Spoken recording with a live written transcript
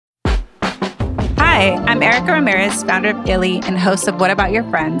Hi, I'm Erica Ramirez, founder of Illy and host of What About Your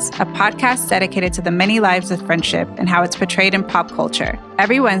Friends, a podcast dedicated to the many lives of friendship and how it's portrayed in pop culture.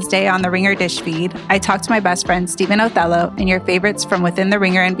 Every Wednesday on the Ringer Dish feed, I talk to my best friend Stephen Othello and your favorites from within the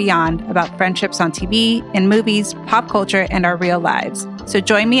Ringer and beyond about friendships on TV, in movies, pop culture, and our real lives. So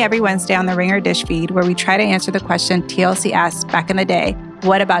join me every Wednesday on the Ringer Dish feed where we try to answer the question TLC asked back in the day,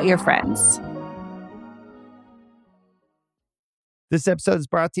 what about your friends? This episode is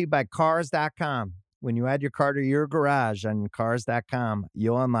brought to you by Cars.com. When you add your car to your garage on Cars.com,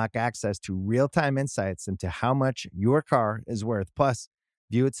 you'll unlock access to real-time insights into how much your car is worth. Plus,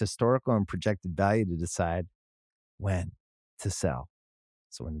 view its historical and projected value to decide when to sell.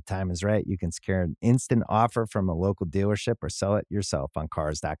 So when the time is right, you can secure an instant offer from a local dealership or sell it yourself on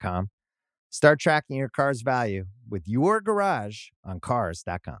Cars.com. Start tracking your car's value with your garage on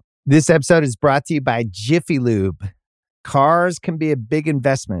Cars.com. This episode is brought to you by Jiffy Lube. Cars can be a big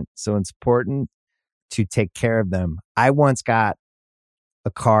investment, so it's important to take care of them. I once got a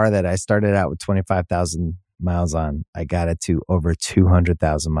car that I started out with 25,000 miles on. I got it to over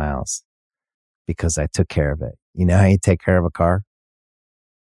 200,000 miles because I took care of it. You know how you take care of a car?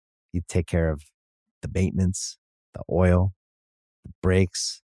 You take care of the maintenance, the oil, the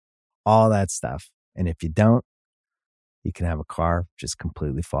brakes, all that stuff. And if you don't, you can have a car just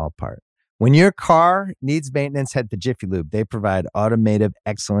completely fall apart. When your car needs maintenance, head to Jiffy Lube. They provide automotive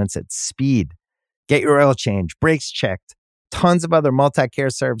excellence at speed. Get your oil change, brakes checked, tons of other multi-care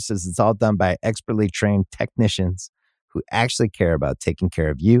services. It's all done by expertly trained technicians who actually care about taking care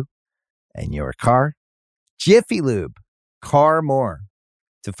of you and your car. Jiffy Lube, car more.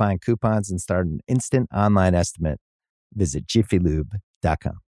 To find coupons and start an instant online estimate, visit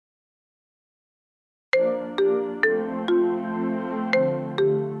jiffylube.com.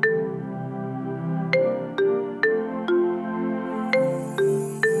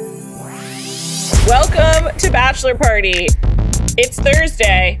 Welcome to Bachelor Party. It's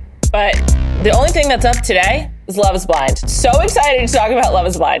Thursday, but the only thing that's up today is Love is Blind. So excited to talk about Love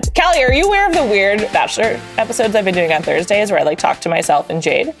is Blind. Callie, are you aware of the weird Bachelor episodes I've been doing on Thursdays where I talk to myself and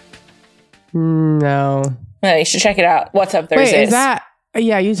Jade? No. No, you should check it out. What's Up Thursdays? Wait, is that?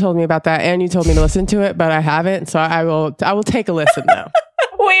 Yeah, you told me about that and you told me to listen to it, but I haven't. So I will take a listen now.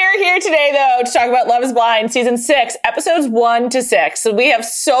 We're here today, though, to talk about Love is Blind, season 6, episodes 1 to 6. So we have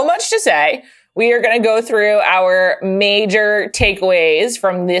so much to say. We are going to go through our major takeaways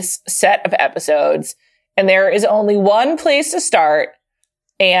from this set of episodes. And there is only one place to start,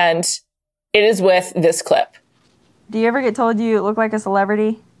 and it is with this clip. Do you ever get told you look like a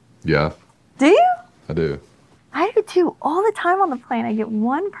celebrity? Yeah. Do you? I do. I do too. All the time on the plane, I get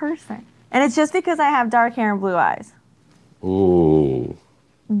one person. And it's just because I have dark hair and blue eyes. Ooh.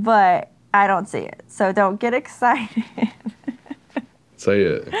 But I don't see it. So don't get excited. Say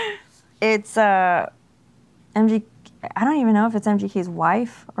it. It's MG. I don't even know if it's MGK's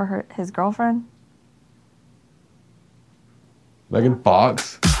wife or his girlfriend. Megan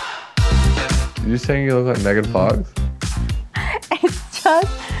Fox? You saying you look like Megan Fox? It's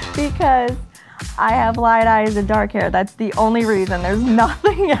just because I have light eyes and dark hair. That's the only reason. There's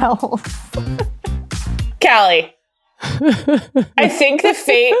nothing else. Callie, I think the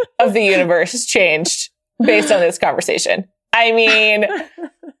fate of the universe has changed based on this conversation. I mean,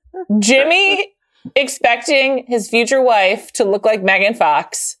 Jimmy expecting his future wife to look like Megan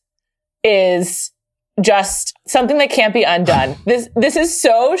Fox is just something that can't be undone. This is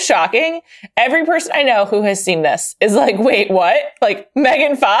so shocking. Every person I know who has seen this is like, wait, what? Like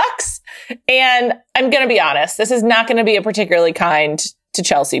Megan Fox? And I'm going to be honest, this is not going to be a particularly kind to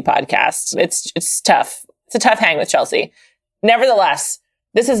Chelsea podcast. It's tough. It's a tough hang with Chelsea. Nevertheless,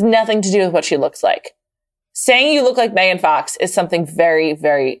 this has nothing to do with what she looks like. Saying you look like Megan Fox is something very,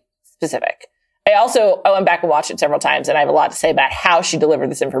 very specific. I went back and watched it several times, and I have a lot to say about how she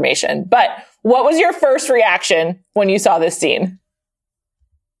delivered this information. But what was your first reaction when you saw this scene?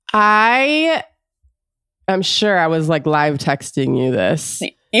 I'm sure I was live texting you this.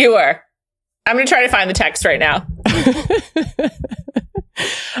 You were. I'm going to try to find the text right now.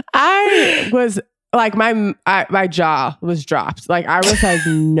 I was my jaw was dropped. I was like,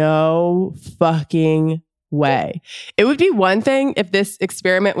 no fucking way. It would be one thing if this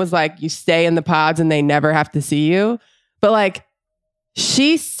experiment was you stay in the pods and they never have to see you. But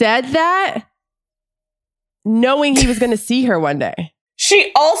she said that knowing he was going to see her one day.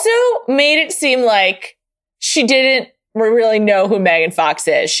 She also made it seem like she didn't really know who Megan Fox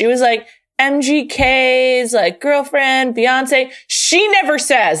is. She was like, MGK's girlfriend, Beyonce. She never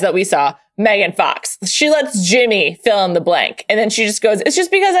says that we saw Megan Fox. She lets Jimmy fill in the blank. And then she just goes, it's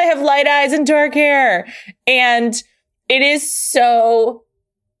just because I have light eyes and dark hair. And it is so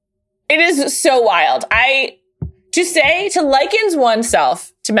It is so wild. To liken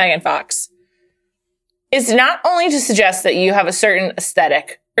oneself to Megan Fox is not only to suggest that you have a certain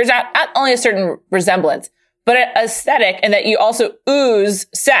aesthetic, or not only a certain resemblance, but an aesthetic, and that you also ooze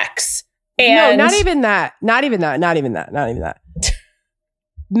sex. And no, not even that.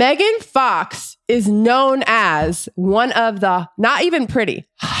 Megan Fox is known as one of the, not even pretty,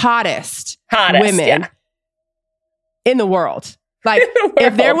 hottest women in the world. Like,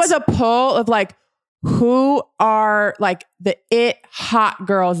 if there was a poll of like, who are like the it hot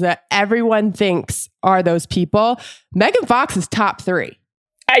girls that everyone thinks are those people, Megan Fox is top 3.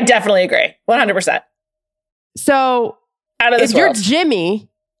 I definitely agree. 100%. So out of this if world. You're Jimmy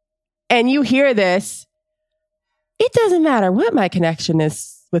and you hear this, it doesn't matter what my connection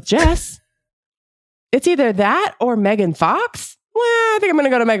is with Jess. It's either that or Megan Fox. Well, I think I'm going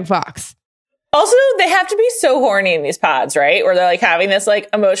to go to Megan Fox. Also, they have to be so horny in these pods, right? Where they're like having this like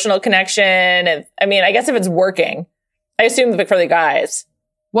emotional connection. And I mean, I guess if it's working, I assume for the guys.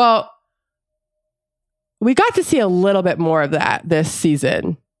 Well, we got to see a little bit more of that this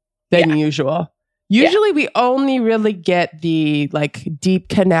season than usual. Usually we only really get the like deep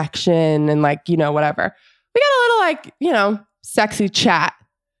connection and like, you know, whatever. We got a little like, you know, sexy chat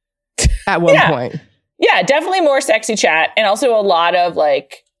at one point. Yeah, definitely more sexy chat. And also a lot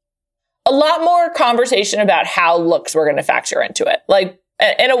more conversation about how looks were going to factor into it, like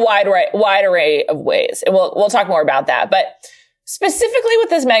in a wide array of ways. And we'll talk more about that. But specifically with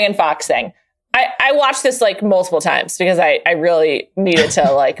this Megan Fox thing, I watched this like multiple times because I really needed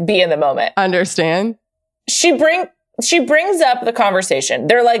to like be in the moment. Understand? She brings up the conversation.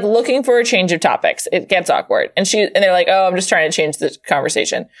 They're like looking for a change of topics. It gets awkward. And they're like, oh, I'm just trying to change the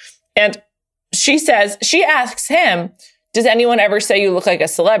conversation. And she asks him, does anyone ever say you look like a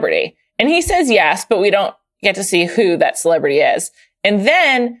celebrity? And he says yes, but we don't get to see who that celebrity is. And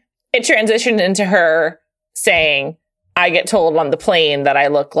then it transitioned into her saying, I get told on the plane that I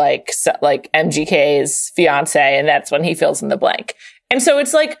look like MGK's fiance. And that's when he fills in the blank. And so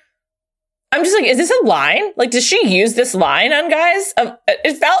it's like, I'm just like, is this a line? Like, does she use this line on guys?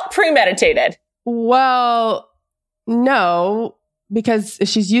 It felt premeditated. Well, no, because if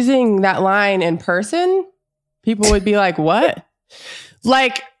she's using that line in person, people would be like, what?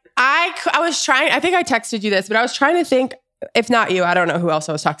 Like, I was trying, I think I texted you this, but I was trying to think, if not you, I don't know who else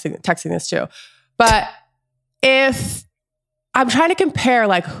I was texting this to. But if I'm trying to compare,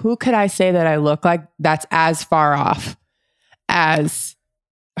 like, who could I say that I look like that's as far off as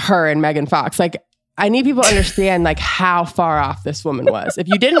her and Megan Fox? Like, I need people to understand, like, how far off this woman was. If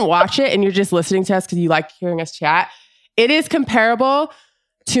you didn't watch it and you're just listening to us because you like hearing us chat, it is comparable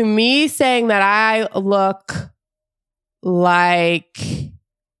to me saying that I look like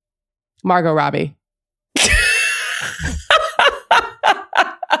Margot Robbie.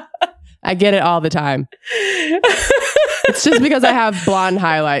 I get it all the time. It's just because I have blonde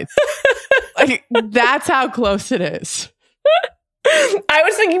highlights. Like, that's how close it is. I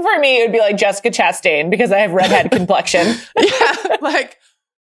was thinking for me, it would be like Jessica Chastain because I have redhead complexion. Yeah, like,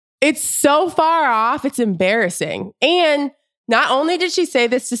 it's so far off, it's embarrassing. And not only did she say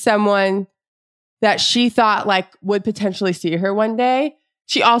this to someone that she thought like would potentially see her one day,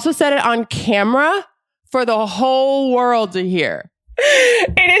 she also said it on camera for the whole world to hear.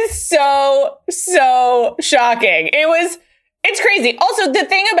 It is so shocking. It's crazy. Also, the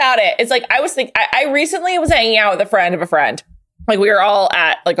thing about it is like, I recently was hanging out with a friend of a friend. Like, we were all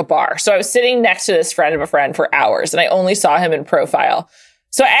at like a bar. So I was sitting next to this friend of a friend for hours and I only saw him in profile.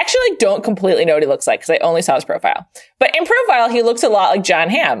 So I actually don't completely know what he looks like because I only saw his profile. But in profile, he looks a lot like Jon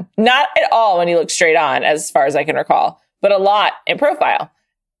Hamm. Not at all when he looks straight on, as far as I can recall, but a lot in profile.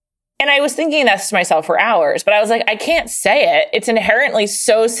 And I was thinking that to myself for hours, but I was like, I can't say it. It's inherently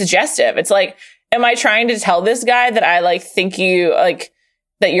so suggestive. It's like, am I trying to tell this guy that I like think you like,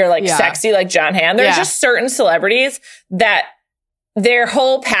 that you're like sexy like Jon Hamm? There's just certain celebrities that their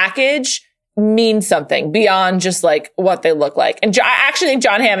whole package means something beyond just like what they look like. And I actually think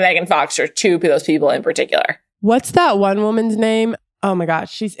Jon Hamm and Megan Fox are two of those people in particular. What's that one woman's name? Oh my God.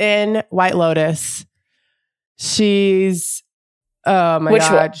 She's in White Lotus. She's, oh my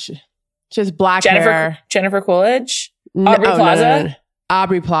God. She has black hair. Jennifer Coolidge? Aubrey Plaza? No.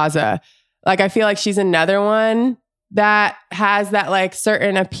 Aubrey Plaza. Like, I feel like she's another one that has that like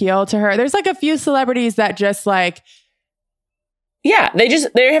certain appeal to her. There's like a few celebrities that just like, yeah,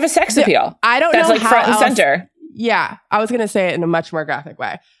 they have a sex appeal. I don't know that's like how front and else, center. Yeah, I was gonna say it in a much more graphic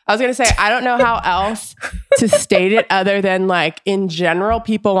way. I was gonna say I don't know how else to state it other than like in general,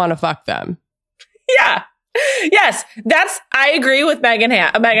 people want to fuck them. Yeah. Yes, I agree with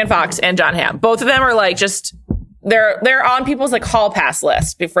Megan Fox and Jon Hamm. Both of them are like just they're on people's like hall pass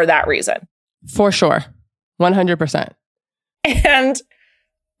list for that reason. For sure. 100%. And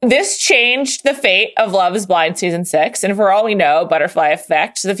this changed the fate of Love is Blind season 6. And for all we know, Butterfly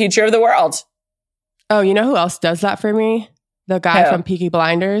Effect is the future of the world. Oh, you know who else does that for me? The guy from Peaky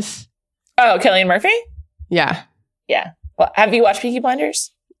Blinders. Oh, Cillian Murphy? Yeah. Yeah. Well, have you watched Peaky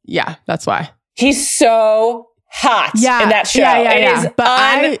Blinders? Yeah, that's why. He's so hot in that show. It is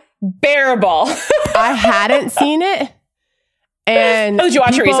unbearable. I hadn't seen it. And did you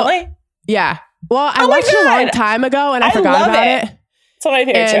watch it recently? Yeah. Well, I watched it a long time ago and I forgot about it. It's one of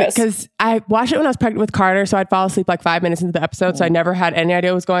my favorite shows. Because I watched it when I was pregnant with Carter, so I'd fall asleep like 5 minutes into the episode, so I never had any idea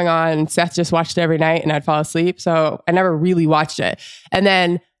what was going on. And Seth just watched it every night and I'd fall asleep, so I never really watched it. And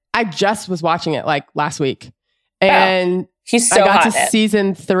then I just was watching it like last week. And he's so I got hot to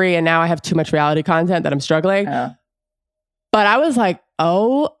season 3 and now I have too much reality content that I'm struggling. But I was like,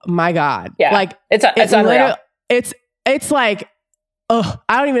 oh my God. Yeah. Like it's unreal. It's like, oh,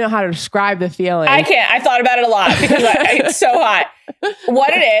 I don't even know how to describe the feeling. I can't. I thought about it a lot because it's so hot.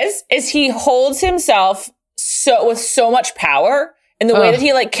 What it is he holds himself with so much power, and the way that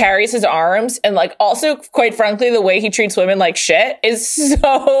he like carries his arms, and like also, quite frankly, the way he treats women like shit is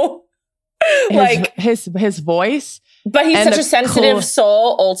so like his voice. But he's such a sensitive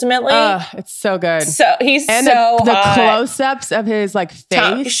soul. Ultimately, it's so good. So he's and so the hot. Close-ups of his like face.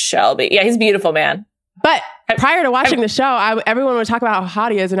 Tommy Shelby, yeah, he's beautiful, man. But prior to watching the show, everyone would talk about how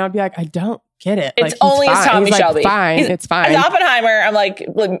hot he is, and I'd be like, I don't get it. It's like, only as Tommy Shelby. It's fine. As Oppenheimer, I'm like,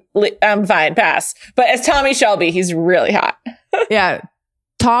 I'm fine, pass. But as Tommy Shelby, he's really hot. Yeah,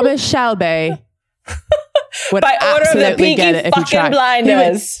 Thomas Shelby would by order of the Peaky get it if fucking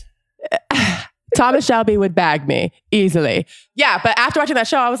Blinders. Thomas Shelby would bag me easily. Yeah, but after watching that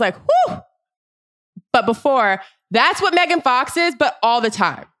show, I was like, whoo. But before, that's what Megan Fox is, but all the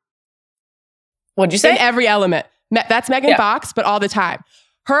time. What'd you say? In every element. That's Megan Fox, but all the time.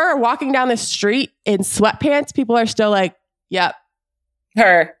 Her walking down the street in sweatpants, people are still like, yep.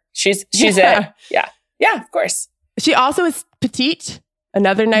 Her. She's it. Yeah. Yeah, of course. She also is petite.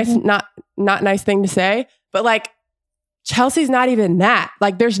 Another nice, not nice thing to say. But like, Chelsea's not even that.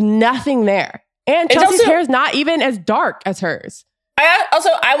 Like, there's nothing there. And Chelsea's hair is not even as dark as hers.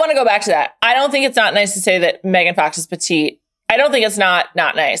 I want to go back to that. I don't think it's not nice to say that Megan Fox is petite. I don't think it's not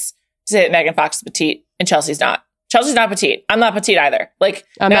nice to say that Megan Fox is petite and Chelsea's not. Chelsea's not petite. I'm not petite either. Like,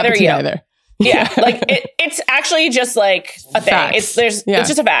 I'm neither not petite are you. either. Yeah, like it's actually just like a thing. Facts. It's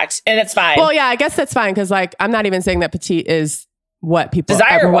just a fact, and it's fine. Well, yeah, I guess that's fine because like I'm not even saying that petite is what people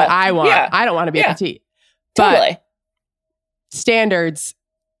desire, what I want. Yeah. I don't want to be a petite. Totally. But standards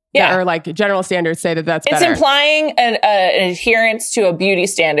that are like general standards say that that's better. It's implying an adherence to a beauty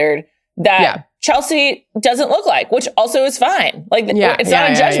standard that Chelsea doesn't look like, which also is fine. Like it's not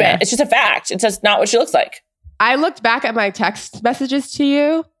a judgment. Yeah. It's just a fact. It's just not what she looks like. I looked back at my text messages to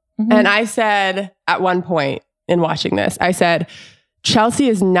you and I said at one point in watching this, I said, Chelsea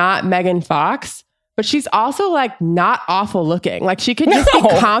is not Megan Fox, but she's also like not awful looking. Like she could just be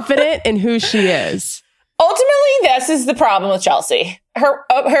confident in who she is. Ultimately, this is the problem with Chelsea.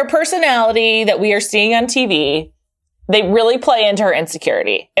 Her personality that we are seeing on TV, they really play into her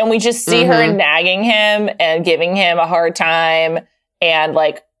insecurity. And we just see her nagging him and giving him a hard time. And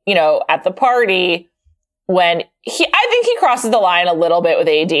like, you know, at the party, when I think he crosses the line a little bit with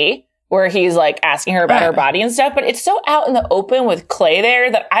AD, where he's like asking her about her body and stuff. But it's so out in the open with Clay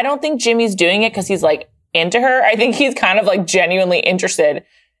there that I don't think Jimmy's doing it because he's like into her. I think he's kind of like genuinely interested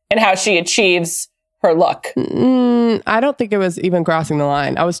in how she achieves her look. I don't think it was even crossing the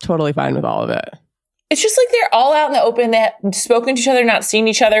line. I was totally fine with all of it. It's just like they're all out in the open. They have spoken to each other, not seen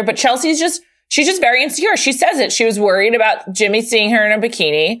each other. But she's just very insecure. She says it. She was worried about Jimmy seeing her in a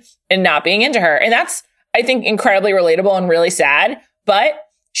bikini and not being into her. And that's, I think, incredibly relatable and really sad. But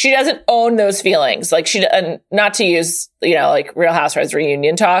she doesn't own those feelings. Like not to use, you know, like Real Housewives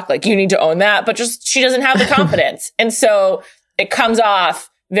reunion talk. Like you need to own that. But just she doesn't have the confidence. And so it comes off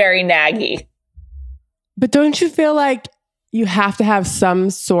very naggy. But don't you feel like you have to have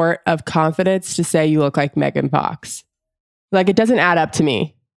some sort of confidence to say you look like Megan Fox? Like, it doesn't add up to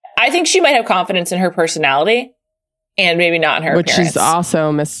me. I think she might have confidence in her personality and maybe not in her appearance. Which is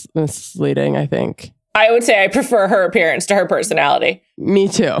also misleading, I think. I would say I prefer her appearance to her personality. Me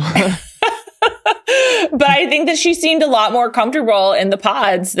too. But I think that she seemed a lot more comfortable in the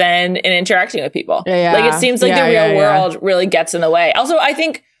pods than in interacting with people. Yeah. Like, it seems like the real world really gets in the way. Also, I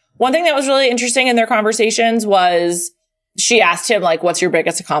think one thing that was really interesting in their conversations was she asked him, like, what's your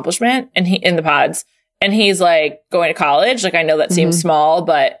biggest accomplishment? And in the pods. And he's like, going to college. Like, I know that seems small,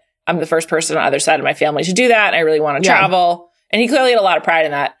 but I'm the first person on the other side of my family to do that. And I really want to travel. And he clearly had a lot of pride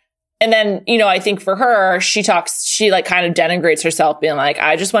in that. And then, you know, I think for her, she like kind of denigrates herself being like,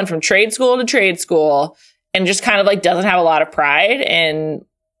 I just went from trade school to trade school and just kind of like doesn't have a lot of pride in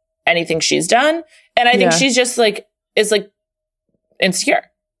anything she's done. And I think she's just like, is like insecure.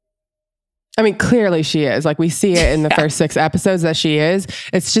 I mean, clearly she is. Like, we see it in the first 6 episodes that she is.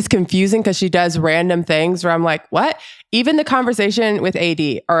 It's just confusing because she does random things where I'm like, what? Even the conversation with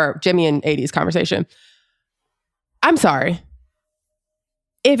AD, or Jimmy and AD's conversation. I'm sorry.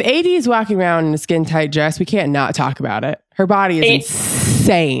 If AD is walking around in a skin tight dress, we can't not talk about it. Her body is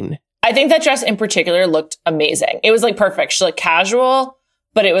insane. I think that dress in particular looked amazing. It was like perfect. She looked casual,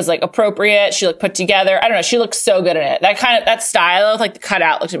 but it was like appropriate. She looked put together. I don't know. She looked so good in it. That style of like the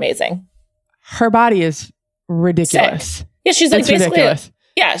cutout looked amazing. Her body is ridiculous. Sick. Yeah, she's like, it's basically ridiculous.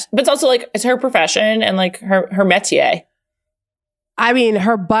 Yeah, but it's also like it's her profession and like her métier. I mean,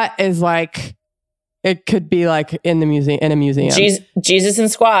 her butt is like, it could be like in a museum. Jesus in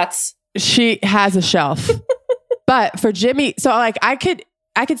squats. She has a shelf. But for Jimmy, so like I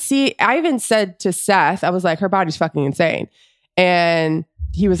could see, I even said to Seth, I was like, her body's fucking insane. And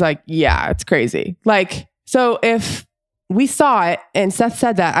he was like, yeah, it's crazy. Like, so if we saw it and Seth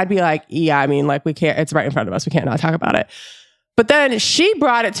said that, I'd be like, yeah, I mean, like, we can't, it's right in front of us. We can't not talk about it. But then she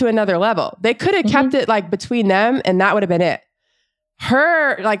brought it to another level. They could have kept it like between them and that would have been it.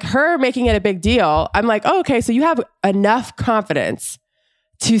 Her making it a big deal. I'm like, oh, okay, so you have enough confidence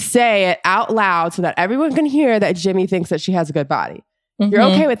to say it out loud so that everyone can hear that Jimmy thinks that she has a good body. You're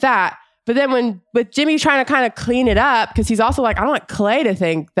okay with that. But then with Jimmy trying to kind of clean it up, because he's also like, I don't want Clay to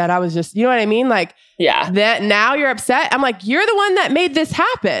think that I was just, you know what I mean? Like, yeah, that now you're upset. I'm like, you're the one that made this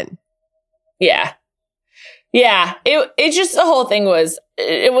happen. Yeah. Yeah. It just, the whole thing was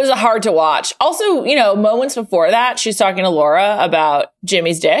hard to watch. Also, you know, moments before that, she's talking to Laura about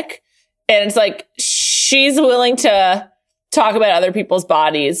Jimmy's dick. And it's like, she's willing to talk about other people's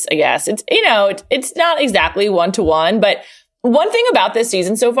bodies, I guess. It's, you know, it's not exactly 1-to-1, but one thing about this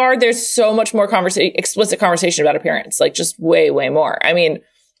season so far, there's so much more explicit conversation about appearance, like just way, way more. I mean,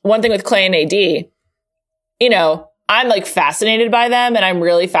 one thing with Clay and AD, you know, I'm like fascinated by them and I'm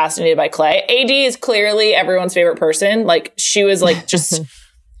really fascinated by Clay. AD is clearly everyone's favorite person. Like she was like just,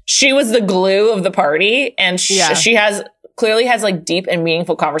 she was the glue of the party and she clearly has like deep and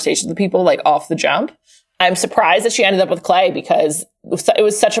meaningful conversations with people like off the jump. I'm surprised that she ended up with Clay because it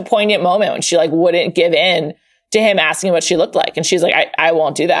was such a poignant moment when she like wouldn't give in to him asking what she looked like. And she's like, I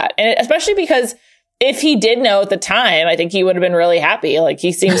won't do that. And especially because if he did know at the time, I think he would have been really happy. Like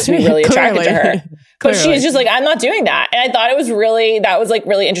he seems to be really attracted to her. But she's just like, I'm not doing that. And I thought that was like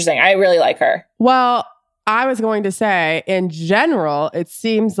really interesting. I really like her. Well, I was going to say, in general, it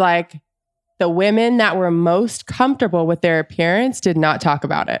seems like the women that were most comfortable with their appearance did not talk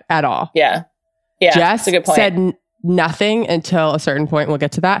about it at all. Yeah. Yeah. Jess that's a good point. said nothing until a certain point. We'll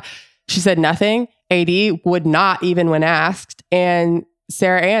get to that. She said nothing. AD would not even when asked. And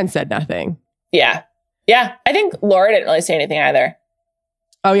Sarah Ann said nothing. Yeah. Yeah. I think Laura didn't really say anything either.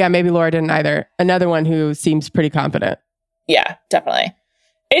 Oh, yeah. Maybe Laura didn't either. Another one who seems pretty confident. Yeah, definitely.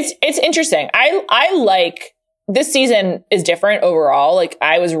 It's interesting. I like this season is different overall. Like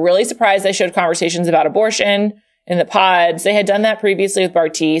I was really surprised they showed conversations about abortion in the pods. They had done that previously with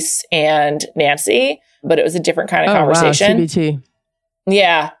Bartise and Nancy, but it was a different kind of conversation. Wow, TBT.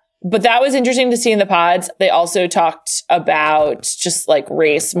 Yeah. But that was interesting to see in the pods. They also talked about just like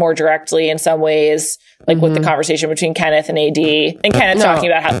race more directly in some ways, like with the conversation between Kenneth and AD, and Kenneth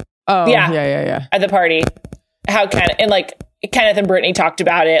talking about how, yeah, at the party, how Kenneth and Brittany talked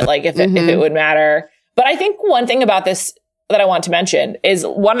about it, like if it would matter. But I think one thing about this that I want to mention is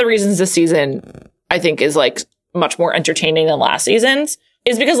one of the reasons this season I think is like much more entertaining than last season's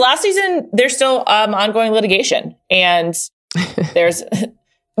is because last season there's still ongoing litigation and there's.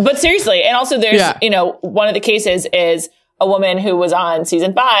 But seriously, and also there's, you know, one of the cases is a woman who was on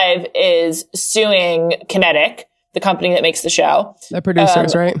season 5 is suing Kinetic, the company that makes the show. The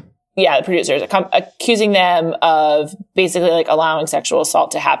producers, right? Yeah, the producers, accusing them of basically like allowing sexual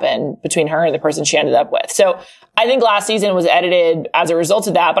assault to happen between her and the person she ended up with. So I think last season was edited as a result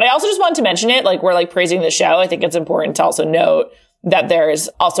of that. But I also just wanted to mention it, like we're like praising the show. I think it's important to also note that there's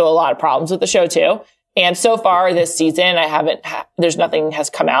also a lot of problems with the show too. And so far this season, there's nothing has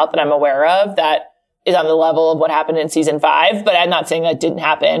come out that I'm aware of that is on the level of what happened in season 5, but I'm not saying that didn't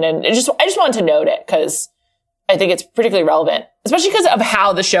happen. And I just wanted to note it because I think it's particularly relevant, especially because of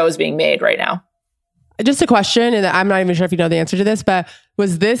how the show is being made right now. Just a question, and I'm not even sure if you know the answer to this, but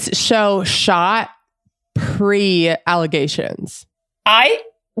was this show shot pre-allegations? I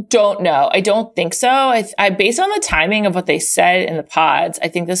don't know. I don't think so. I based on the timing of what they said in the pods, I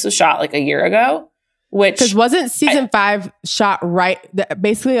think this was shot like a year ago. which Because wasn't season 5 shot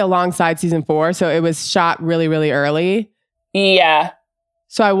basically alongside season 4? So it was shot really, really early. Yeah.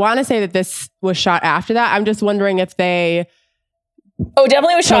 So I want to say that this was shot after that. I'm just wondering if they... Oh,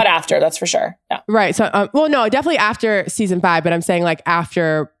 definitely was shot after. That's for sure. Yeah. Right. So, well, no, definitely after season 5, but I'm saying like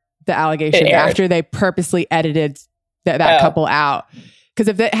after the allegations, after they purposely edited that couple out. Because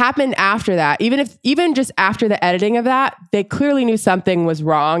if it happened after that, even just after the editing of that, they clearly knew something was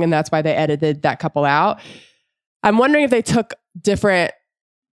wrong, and that's why they edited that couple out. I'm wondering if they took different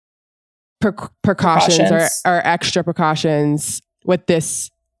precautions or extra precautions with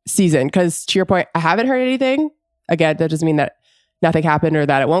this season. Because to your point, I haven't heard anything. Again, that doesn't mean that nothing happened or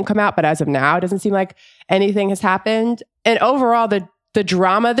that it won't come out. But as of now, it doesn't seem like anything has happened. And overall, the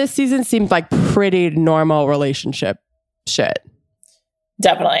drama this season seemed like pretty normal relationship shit.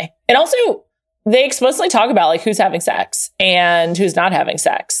 Definitely. And also, they explicitly talk about like who's having sex and who's not having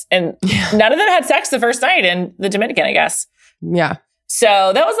sex. And none of them had sex the first night in the Dominican, I guess. Yeah. So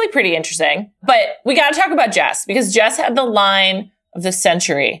that was like pretty interesting. But we got to talk about Jess, because Jess had the line of the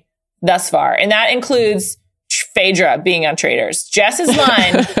century thus far. And that includes Phaedra being on Traitors. Jess's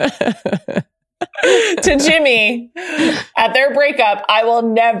line to Jimmy at their breakup, I will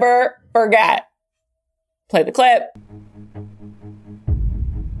never forget. Play the clip.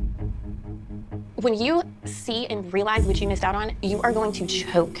 When you see and realize what you missed out on, you are going to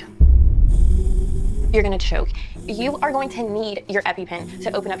choke. You're going to choke. You are going to need your EpiPen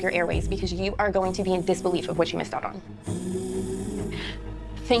to open up your airways, because you are going to be in disbelief of what you missed out on.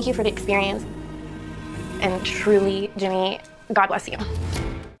 Thank you for the experience. And truly, Jimmy, God bless you.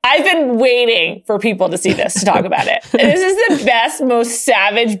 I've been waiting for people to see this to talk about it. And this is the best, most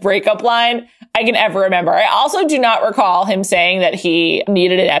savage breakup line I can ever remember. I also do not recall him saying that he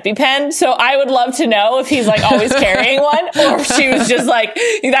needed an EpiPen. So I would love to know if he's like always carrying one, or if she was just like,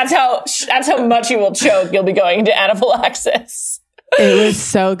 that's how much you will choke. You'll be going into anaphylaxis. It was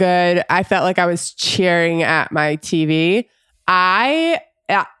so good. I felt like I was cheering at my TV. I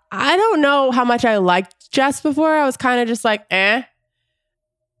don't know how much I liked Jess before. I was kind of just like, eh.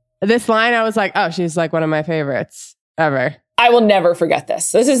 This line, I was like, oh, she's like one of my favorites ever. I will never forget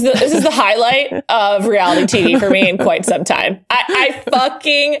this. This is the highlight of reality TV for me in quite some time. I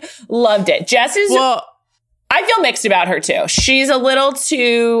fucking loved it. Jess is, I feel mixed about her too. She's a little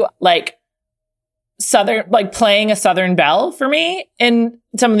too like Southern, like playing a Southern belle for me in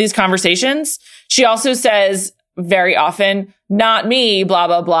some of these conversations. She also says very often, not me, blah,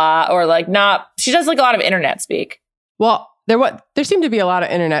 blah, blah, or like she does like a lot of internet speak. Well, there seemed to be a lot of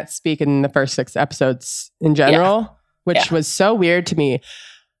internet speak in the first 6 episodes in general, which was so weird to me.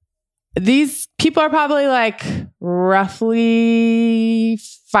 These people are probably like roughly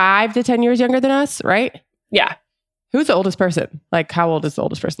 5 to 10 years younger than us, right? Yeah. Who's the oldest person? Like, how old is the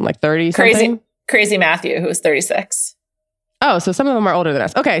oldest person? Like 30 something? Crazy Matthew, who was 36. Oh, so some of them are older than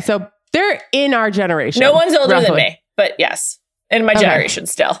us. Okay, so they're in our generation. No one's older than me, but yes, in my generation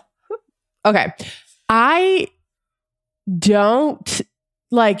still. Okay. I don't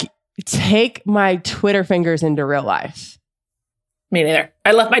like take my Twitter fingers into real life. Me neither.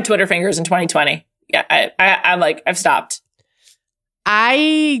 I left my Twitter fingers in 2020. Yeah, I'm like, I've stopped.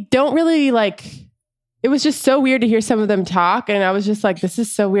 I don't really like, it was just so weird to hear some of them talk. And I was just like, this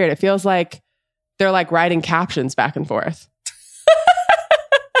is so weird. It feels like they're like writing captions back and forth.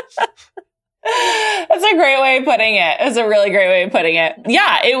 That's a great way of putting it. It's a really great way of putting it.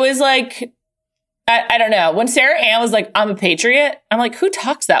 Yeah, it was like, I don't know. When Sarah Ann was like, I'm a patriot, I'm like, who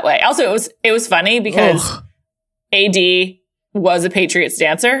talks that way? Also, it was funny because AD was a Patriots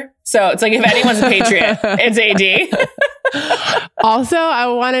dancer. So it's like, if anyone's a patriot, it's AD. Also, I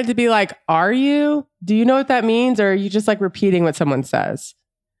wanted to be like, are you? Do you know what that means? Or are you just like repeating what someone says?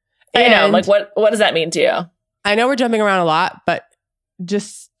 I know. Like, what does that mean to you? I know we're jumping around a lot, but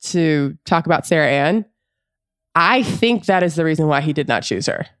just to talk about Sarah Ann, I think that is the reason why he did not choose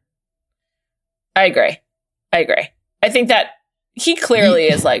her. I agree. I think that he clearly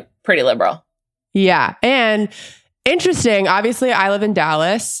is like pretty liberal. Yeah. And interesting. Obviously, I live in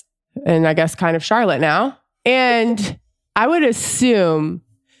Dallas and I guess kind of Charlotte now. And I would assume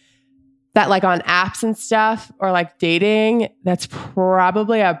that like on apps and stuff or like dating, that's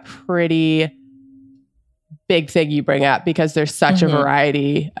probably a pretty big thing you bring up because there's such a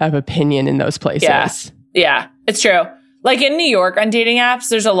variety of opinion in those places. Yeah, it's true. Like in New York on dating apps,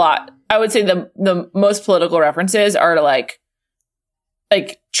 there's a lot. I would say the most political references are to like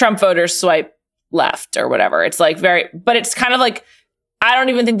Trump voters swipe left or whatever. It's like but it's kind of like, I don't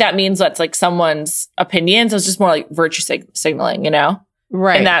even think that means that's like someone's opinion. So it's just more like virtue signaling, you know?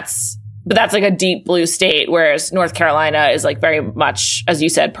 Right. And that's like a deep blue state, whereas North Carolina is like very much, as you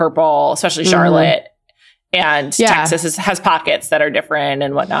said, purple, especially Charlotte. And Texas has pockets that are different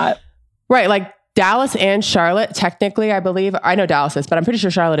and whatnot. Right. Like Dallas and Charlotte, technically, I believe, I know Dallas is, but I'm pretty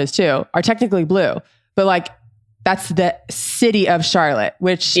sure Charlotte is too, are technically blue. But like, that's the city of Charlotte,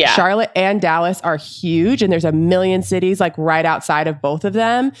 which Charlotte and Dallas are huge. And there's a million cities like right outside of both of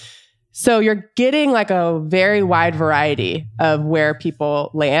them. So you're getting like a very wide variety of where people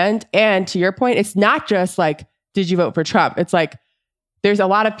land. And to your point, it's not just like, did you vote for Trump? It's like, there's a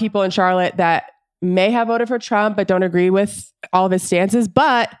lot of people in Charlotte that may have voted for Trump, but don't agree with all of his stances,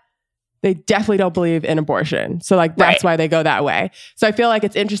 but they definitely don't believe in abortion. So like, that's why they go that way. So I feel like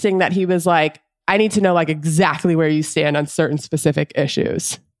it's interesting that he was like, I need to know like exactly where you stand on certain specific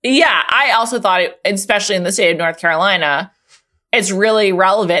issues. Yeah. I also thought, especially in the state of North Carolina, it's really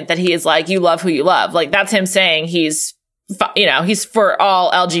relevant that he is like, you love who you love. Like that's him saying he's for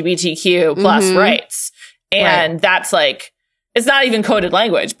all LGBTQ plus rights. And that's like, it's not even coded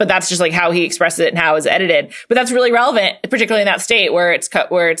language, but that's just like how he expresses it and how it's edited. But that's really relevant, particularly in that state where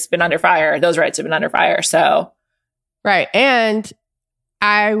it's been under fire. Those rights have been under fire. So, right. And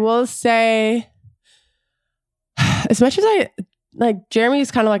I will say, as much as I like, Jeremy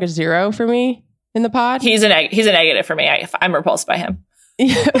is kind of like a 0 for me in the pod. He's a negative for me. I'm repulsed by him.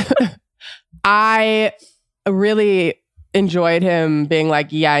 I really enjoyed him being like,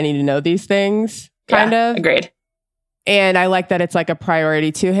 yeah, I need to know these things. Kind of. Agreed. And I like that it's like a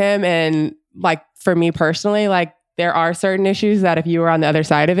priority to him. And like for me personally, like there are certain issues that if you were on the other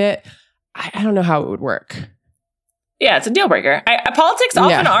side of it, I don't know how it would work. Yeah, it's a deal breaker. Politics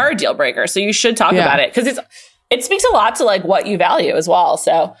often are a deal breaker. So you should talk about it because it speaks a lot to like what you value as well.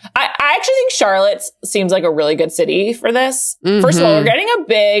 So I actually think Charlotte seems like a really good city for this. First of all, we're getting a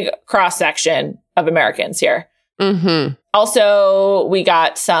big cross section of Americans here. Also, we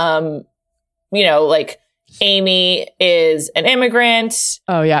got some, like Amy is an immigrant.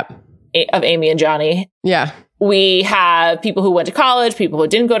 Oh, yeah. Of Amy and Johnny. Yeah. We have people who went to college, people who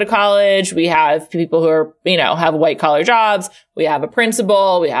didn't go to college. We have people who are, have white collar jobs. We have a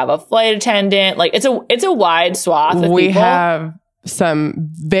principal. We have a flight attendant. Like it's a wide swath of people. We have some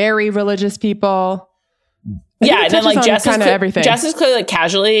very religious people. Yeah. And then like Jess is clearly like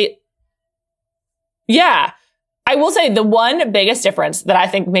casually. Yeah. I will say the one biggest difference that I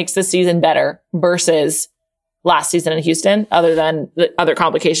think makes this season better versus last season in Houston, other than the other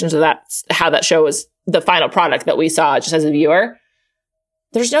complications of that, how that show was the final product that we saw just as a viewer.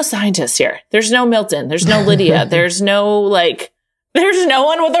 There's no scientists here. There's no Milton. There's no Lydia. there's no one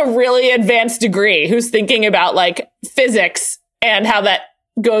with a really advanced degree who's thinking about like physics and how that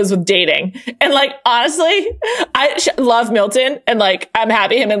goes with dating. And like, honestly, I love Milton and like, I'm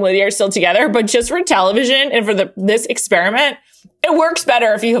happy him and Lydia are still together, but just for television and for this experiment, it works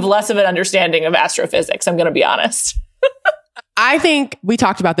better if you have less of an understanding of astrophysics. I'm going to be honest. I think we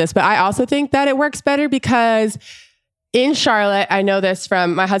talked about this, but I also think that it works better because in Charlotte, I know this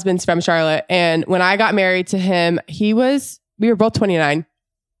from my husband's from Charlotte. And when I got married to him, we were both 29.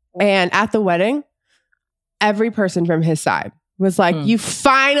 And at the wedding, every person from his side was like, you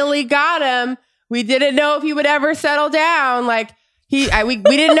finally got him. We didn't know if he would ever settle down. Like we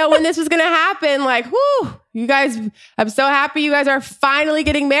didn't know when this was going to happen. Like, whoo, you guys, I'm so happy you guys are finally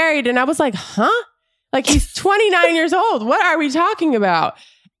getting married. And I was like, huh? Like he's 29 years old. What are we talking about?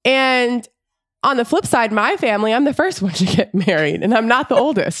 And on the flip side, my family, I'm the first one to get married and I'm not the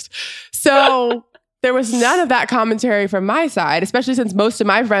oldest. So there was none of that commentary from my side, especially since most of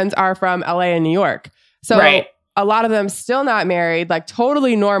my friends are from LA and New York. So a lot of them still not married, like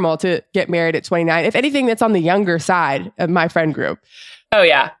totally normal to get married at 29. If anything, that's on the younger side of my friend group. Oh,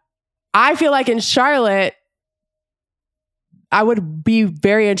 yeah. I feel like in Charlotte, I would be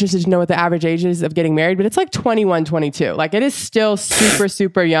very interested to know what the average age is of getting married, but it's like 21, 22. Like it is still super,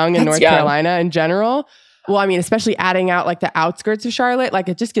 super young in North Carolina in general. Well, I mean, especially adding out like the outskirts of Charlotte, like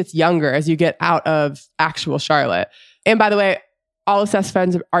it just gets younger as you get out of actual Charlotte. And by the way, all of Seth's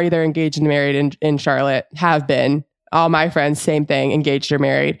friends are either engaged and married in Charlotte, have been. All my friends, same thing, engaged or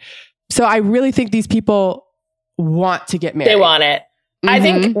married. So I really think these people want to get married. They want it. I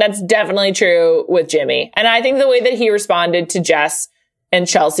think that's definitely true with Jimmy. And I think the way that he responded to Jess and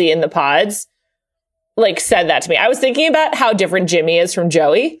Chelsea in the pods, like said that to me. I was thinking about how different Jimmy is from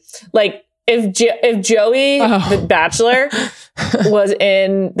Joey. Like if Joey, the Bachelor, was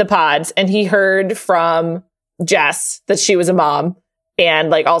in the pods and he heard from Jess that she was a mom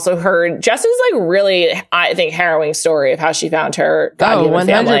and like also heard Jess's like really, I think, harrowing story of how she found her God-given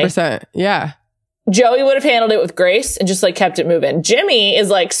family. 100%. Yeah. Joey would have handled it with grace and just like kept it moving. Jimmy is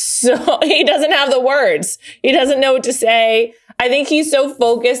like, so he doesn't have the words. He doesn't know what to say. I think he's so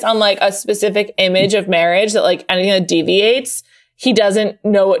focused on like a specific image of marriage that like anything that deviates, he doesn't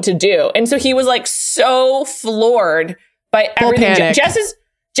know what to do. And so he was like so floored by everything. Jess is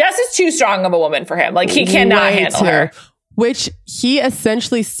too strong of a woman for him. Like he cannot handle her. Which he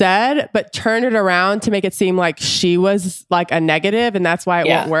essentially said, but turned it around to make it seem like she was like a negative and that's why it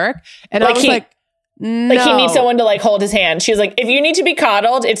won't work. And I was like, no. Like he needs someone to like hold his hand. She was like, if you need to be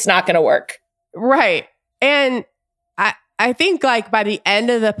coddled, it's not going to work. Right. And I think like by the end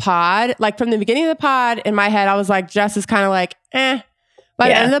of the pod, like from the beginning of the pod in my head, I was like, Jess is kind of like, eh. By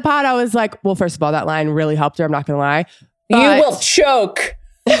the end of the pod, I was like, well, first of all, that line really helped her. I'm not going to lie. You will choke.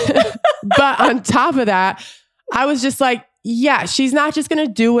 But on top of that, I was just like, yeah, she's not just going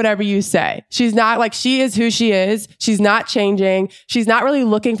to do whatever you say. She's not like, she is who she is. She's not changing. She's not really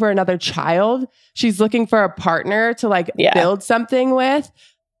looking for another child. She's looking for a partner to like build something with.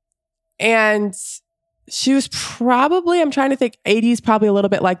 And she was probably, I'm trying to think, 80's probably a little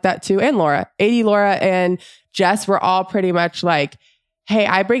bit like that too. And Laura, Laura and Jess were all pretty much like, hey,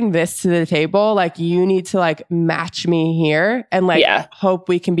 I bring this to the table. Like you need to like match me here and like hope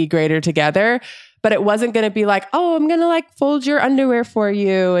we can be greater together. But it wasn't going to be like, oh, I'm going to like fold your underwear for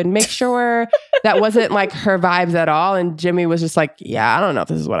you and make sure. That wasn't like her vibes at all. And Jimmy was just like, yeah, I don't know if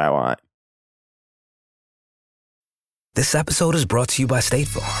this is what I want. This episode is brought to you by State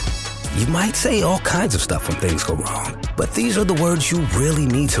Farm. You might say all kinds of stuff when things go wrong, but these are the words you really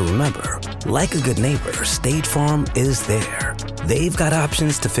need to remember. Like a good neighbor, State Farm is there. They've got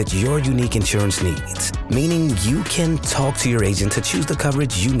options to fit your unique insurance needs, meaning you can talk to your agent to choose the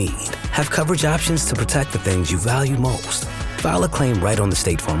coverage you need. Have coverage options to protect the things you value most. File a claim right on the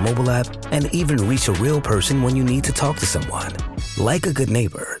State Farm mobile app and even reach a real person when you need to talk to someone. Like a good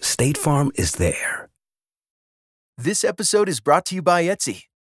neighbor, State Farm is there. This episode is brought to you by Etsy.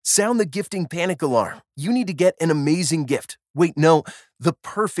 Sound the gifting panic alarm. You need to get an amazing gift. Wait, no, the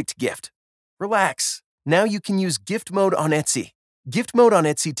perfect gift. Relax. Now you can use gift mode on Etsy. Gift mode on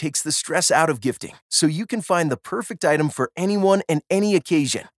Etsy takes the stress out of gifting, so you can find the perfect item for anyone and any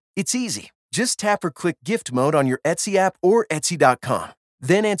occasion. It's easy. Just tap or click gift mode on your Etsy app or Etsy.com.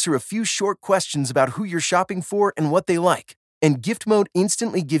 Then answer a few short questions about who you're shopping for and what they like. And gift mode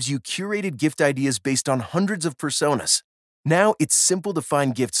instantly gives you curated gift ideas based on hundreds of personas. Now it's simple to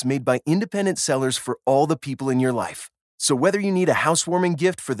find gifts made by independent sellers for all the people in your life. So whether you need a housewarming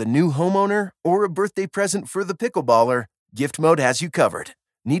gift for the new homeowner or a birthday present for the pickleballer, Gift Mode has you covered.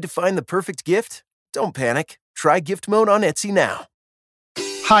 Need to find the perfect gift? Don't panic. Try Gift Mode on Etsy now.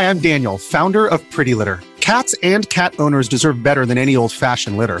 Hi, I'm Daniel, founder of Pretty Litter. Cats and cat owners deserve better than any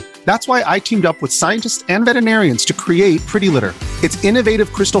old-fashioned litter. That's why I teamed up with scientists and veterinarians to create Pretty Litter. Its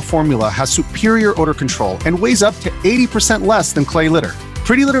innovative crystal formula has superior odor control and weighs up to 80% less than clay litter.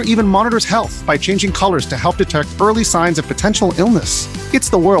 Pretty Litter even monitors health by changing colors to help detect early signs of potential illness. It's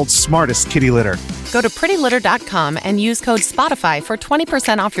the world's smartest kitty litter. Go to prettylitter.com and use code SPOTIFY for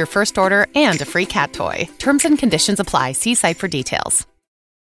 20% off your first order and a free cat toy. Terms and conditions apply. See site for details.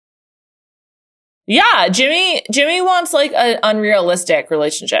 Yeah, Jimmy wants like an unrealistic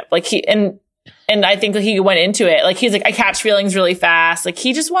relationship. Like and I think that he went into it like he's like, I catch feelings really fast. Like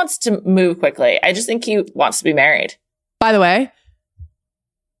he just wants to move quickly. I just think he wants to be married. By the way,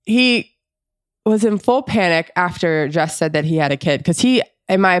 he was in full panic after Jess said that he had a kid because he,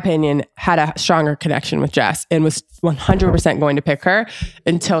 in my opinion, had a stronger connection with Jess and was 100% going to pick her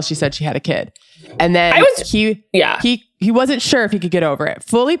until she said she had a kid. And then he wasn't sure if he could get over it.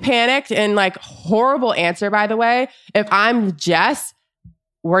 Fully panicked and like horrible answer, by the way. If I'm Jess,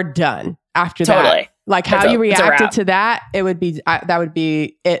 we're done after that. Like how you reacted to that, it would be that would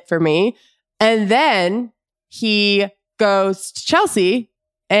be it for me. And then he goes to Chelsea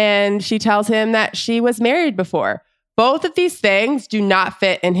and she tells him that she was married before. Both of these things do not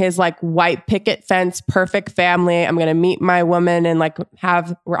fit in his like white picket fence, perfect family. I'm going to meet my woman and like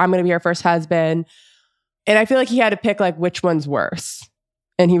I'm going to be her first husband. And I feel like he had to pick like which one's worse.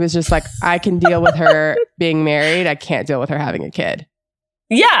 And he was just like, I can deal with her being married. I can't deal with her having a kid.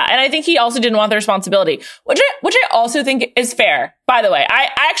 Yeah. And I think he also didn't want the responsibility, which I also think is fair. By the way, I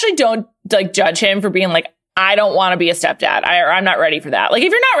actually don't like judge him for being like, I don't want to be a stepdad. I'm not ready for that. Like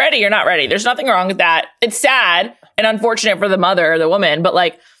if you're not ready, you're not ready. There's nothing wrong with that. It's sad and unfortunate for the mother or the woman, but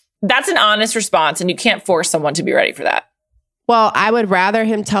like that's an honest response and you can't force someone to be ready for that. Well, I would rather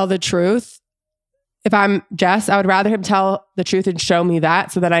him tell the truth. If I'm Jess, I would rather him tell the truth and show me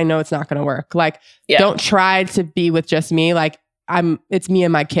that so that I know it's not going to work. Like, don't try to be with just me. Like it's me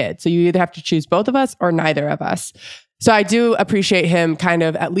and my kid. So you either have to choose both of us or neither of us. So I do appreciate him kind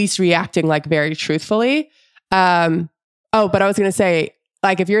of at least reacting like very truthfully. But I was going to say,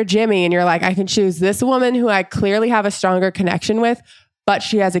 like, if you're Jimmy and you're like, I can choose this woman who I clearly have a stronger connection with, but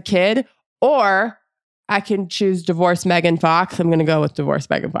she has a kid, or I can choose divorce Megan Fox, I'm going to go with divorce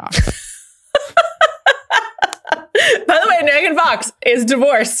Megan Fox. By the way, Megan Fox is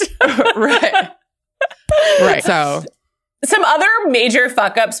divorced. Right. So some other major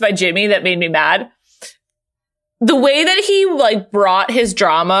fuck ups by Jimmy that made me mad. The way that he like brought his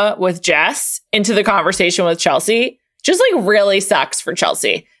drama with Jess into the conversation with Chelsea just like really sucks for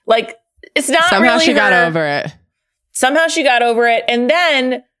Chelsea. Like it's not somehow really she her. got over it. Somehow she got over it. And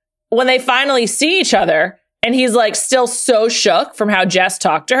then when they finally see each other and he's like still so shook from how Jess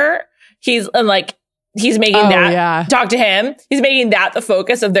talked to her, he's making talk to him. He's making that the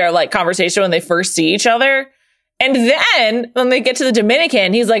focus of their like conversation when they first see each other. And then when they get to the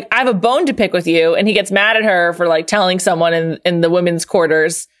Dominican, he's like, I have a bone to pick with you. And he gets mad at her for like telling someone in the women's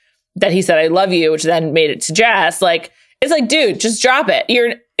quarters that he said, I love you, which then made it to Jess. Like, it's like, dude, just drop it.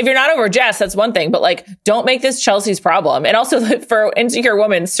 If you're not over Jess, that's one thing, but like, don't make this Chelsea's problem. And also for insecure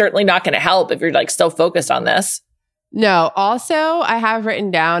women, certainly not going to help if you're like still focused on this. No. Also, I have written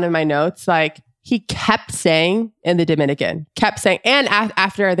down in my notes, like, he kept saying in the Dominican, and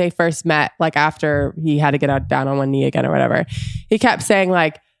after they first met, like after he had to get down on one knee again or whatever, he kept saying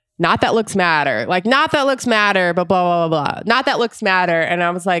like, not that looks matter, but blah, blah, blah, blah. Not that looks matter. And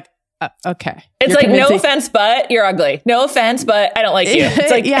I was like, okay. It's like, no offense, but you're ugly. No offense, but I don't like you. It's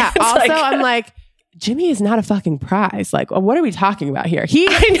like, yeah. Also, I'm like, Jimmy is not a fucking prize. Like, what are we talking about here?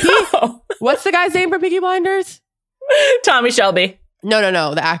 I know. What's the guy's name for Peaky Blinders? Tommy Shelby. No,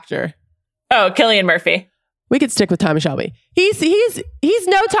 the actor. Oh, Cillian Murphy. We could stick with Tommy Shelby. He's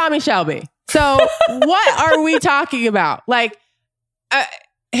no Tommy Shelby. So what are we talking about? Like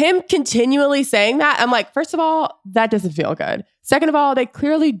him continually saying that. I'm like, first of all, that doesn't feel good. Second of all, they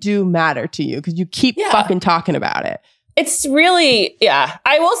clearly do matter to you because you keep fucking talking about it. It's really,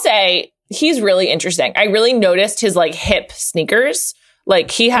 I will say he's really interesting. I really noticed his like hip sneakers. Like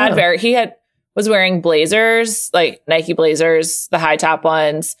was wearing blazers, like Nike blazers, the high top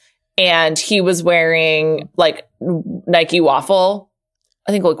ones. And he was wearing like Nike waffle,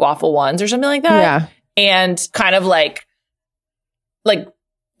 I think like waffle ones or something like that. Yeah. And kind of like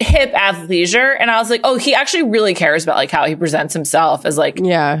hip athleisure. And I was like, oh, he actually really cares about like how he presents himself as like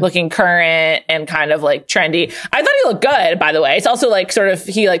looking current and kind of like trendy. I thought he looked good, by the way. It's also like sort of,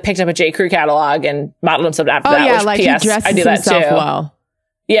 he like picked up a J. Crew catalog and modeled himself after that. Yeah, which like PS, he dresses I do that himself too. well.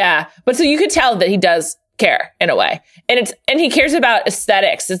 Yeah. But so you could tell that he does care in a way. And he cares about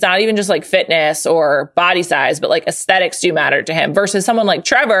aesthetics. It's not even just like fitness or body size, but like aesthetics do matter to him versus someone like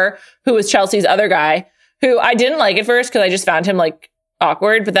Trevor, who was Chelsea's other guy, who I didn't like at first because I just found him like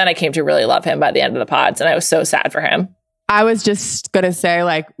awkward, but then I came to really love him by the end of the pods and I was so sad for him. I was just going to say,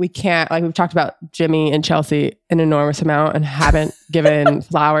 like, we can't, like, we've talked about Jimmy and Chelsea an enormous amount and haven't given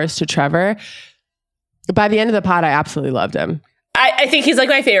flowers to Trevor. By the end of the pod, I absolutely loved him. I think he's like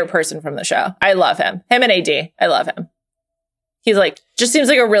my favorite person from the show. I love him. Him and AD. I love him. He's like, just seems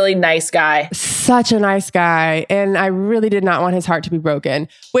like a really nice guy. Such a nice guy. And I really did not want his heart to be broken,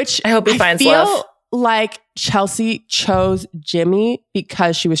 which I hope he finds love. Like Chelsea chose Jimmy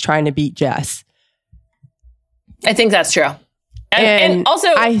because she was trying to beat Jess. I think that's true. And also,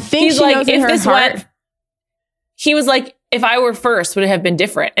 I think he's she like, knows in if her this heart, went, he was like, if I were first, would it have been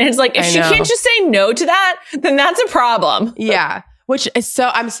different? And it's like, if she can't just say no to that, then that's a problem. Yeah. Which is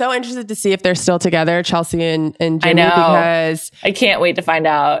I'm so interested to see if they're still together, Chelsea and Jimmy, I know. because I can't wait to find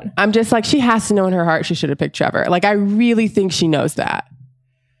out. I'm just like, she has to know in her heart she should have picked Trevor. Like, I really think she knows that.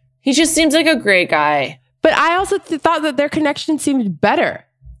 He just seems like a great guy. But I also thought that their connection seemed better.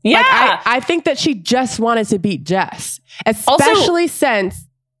 Yeah. Like, I think that she just wanted to beat Jess, especially since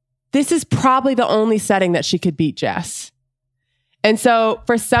this is probably the only setting that she could beat Jess. And so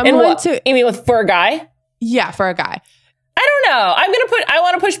for someone you mean for a guy? Yeah, for a guy. I don't know. I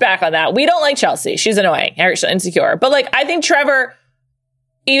want to push back on that. We don't like Chelsea. She's annoying, insecure. But like, I think Trevor,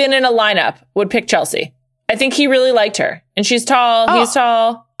 even in a lineup, would pick Chelsea. I think he really liked her. And she's tall. Oh, he's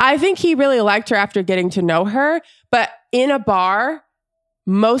tall. I think he really liked her after getting to know her. But in a bar,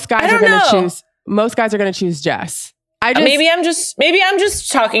 most guys are going to choose Jess. Maybe I'm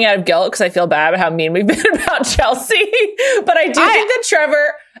just talking out of guilt because I feel bad about how mean we've been about Chelsea. But I do think that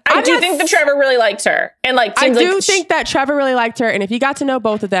Trevor. I think that Trevor really liked her, and like I do think that Trevor really liked her, and if he got to know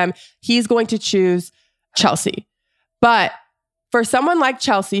both of them, he's going to choose Chelsea. But for someone like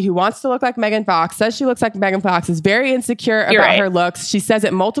Chelsea who wants to look like Megan Fox, says she looks like Megan Fox, is very insecure about her looks. She says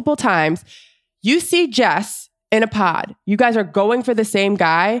it multiple times. You see Jess in a pod. You guys are going for the same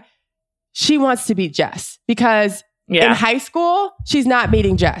guy. She wants to beat Jess because in high school she's not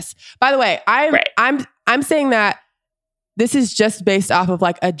beating Jess. By the way, I'm saying that. This is just based off of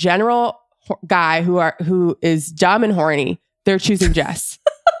like a general guy who is dumb and horny. They're choosing Jess.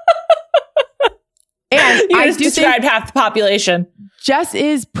 And you I just do described half the population. Jess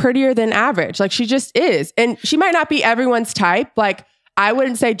is prettier than average. Like she just is. And she might not be everyone's type. Like I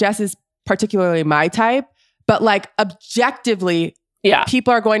wouldn't say Jess is particularly my type, but like objectively,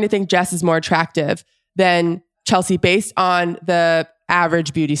 people are going to think Jess is more attractive than Chelsea based on the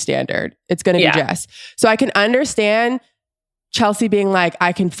average beauty standard. It's going to be Jess. So I can understand Chelsea being like,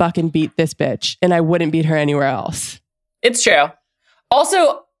 I can fucking beat this bitch and I wouldn't beat her anywhere else. It's true.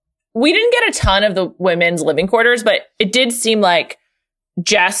 Also, we didn't get a ton of the women's living quarters, but it did seem like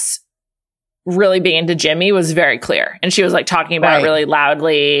Jess really being into Jimmy was very clear. And she was like talking about it really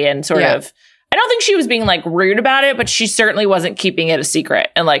loudly and sort of, I don't think she was being like rude about it, but she certainly wasn't keeping it a secret.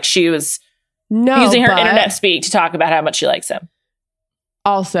 And like she was using her internet speak to talk about how much she likes him.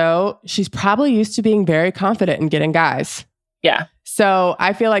 Also, she's probably used to being very confident in getting guys. Yeah. So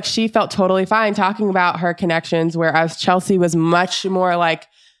I feel like she felt totally fine talking about her connections, whereas Chelsea was much more like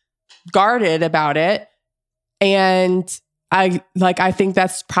guarded about it. And I think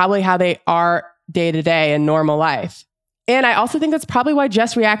that's probably how they are day to day in normal life. And I also think that's probably why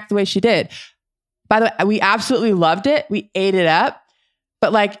Jess reacted the way she did. By the way, we absolutely loved it. We ate it up.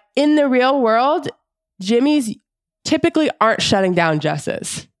 But like in the real world, Jimmy's typically aren't shutting down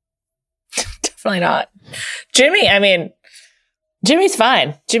Jess's. Definitely not. Jimmy's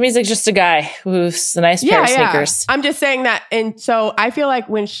fine. Jimmy's like just a guy who's a nice pair of sneakers. I'm just saying that. And so I feel like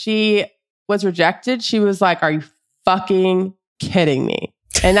when she was rejected, she was like, are you fucking kidding me?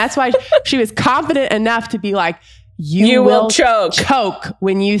 And that's why she was confident enough to be like, you will choke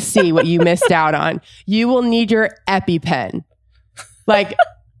when you see what you missed out on. You will need your EpiPen. Like,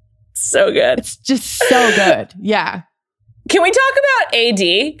 so good. It's just so good. Yeah. Can we talk about AD?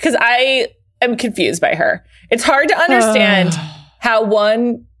 Because I am confused by her. It's hard to understand how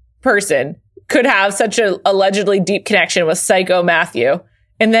one person could have such a allegedly deep connection with Psycho Matthew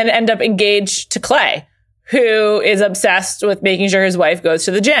and then end up engaged to Clay, who is obsessed with making sure his wife goes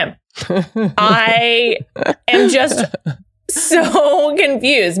to the gym. I am just so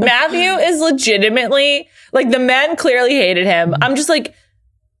confused. Matthew is legitimately, like, the men clearly hated him. I'm just like,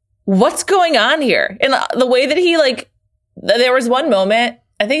 what's going on here? And the way that he, like, there was one moment,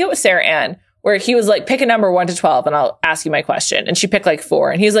 I think it was Sarah Ann, where he was like, pick a number 1 to 12 and I'll ask you my question. And she picked like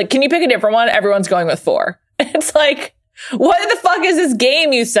 4. And he's like, can you pick a different one? Everyone's going with 4. It's like, what the fuck is this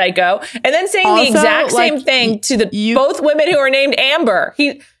game, you psycho? And then saying also, the exact same thing to both women who are named Amber.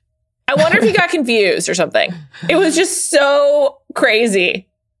 I wonder if he got confused or something. It was just so crazy.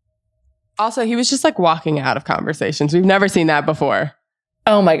 Also, he was just like walking out of conversations. We've never seen that before.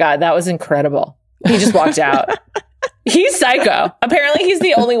 Oh my God, that was incredible. He just walked out. He's psycho. Apparently, he's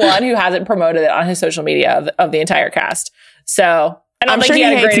the only one who hasn't promoted it on his social media of the entire cast. So I don't think he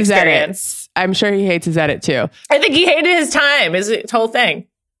had a great experience. I'm sure he hates his edit too. I think he hated his time, his whole thing.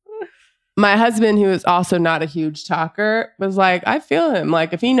 My husband, who is also not a huge talker, was like, I feel him.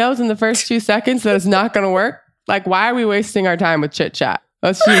 Like, if he knows in the first 2 seconds that it's not going to work, like, why are we wasting our time with chit chat?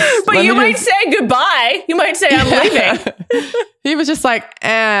 But you might say goodbye. You might say, I'm leaving. He was just like,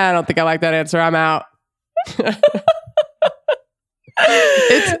 I don't think I like that answer. I'm out.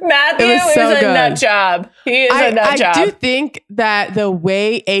 Matthew is a nut job. He is a nut job. I do think that the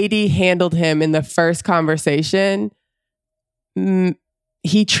way AD handled him in the first conversation,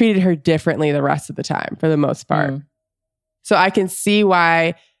 he treated her differently the rest of the time for the most part. So I can see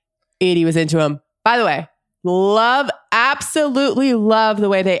why AD was into him. By the way, absolutely love the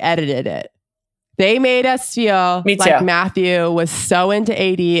way they edited it. They made us feel like Matthew was so into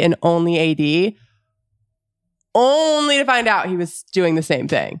AD and only AD, only to find out he was doing the same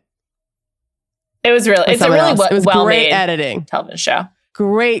thing. It's a really well-made editing television show.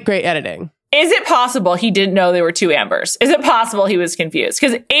 Great editing. Is it possible he didn't know there were 2 Ambers? Is it possible he was confused?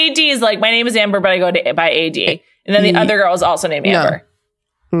 Because AD is like, my name is Amber, but I go by AD. And then the other girl is also named Amber.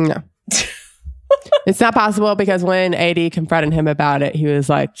 No. It's not possible because when AD confronted him about it, he was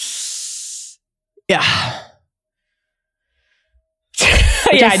like, yeah.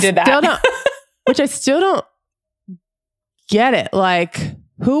 I did that. Which I still don't get it. Like,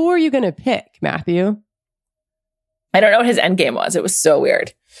 who were you going to pick, Matthew? I don't know what his end game was. It was so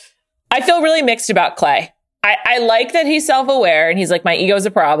weird. I feel really mixed about Clay. I like that he's self-aware and he's like, my ego is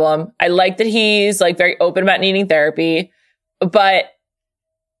a problem. I like that he's like very open about needing therapy. But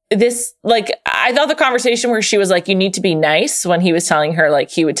this, like, I thought the conversation where she was like, you need to be nice, when he was telling her, like,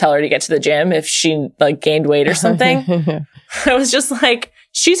 he would tell her to get to the gym if she like gained weight or something. I was just like,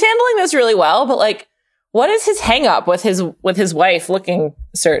 she's handling this really well, but like, what is his hang up with his wife looking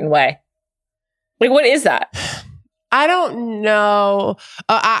a certain way? Like, what is that? I don't know.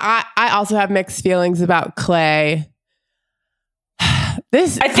 I also have mixed feelings about Clay. I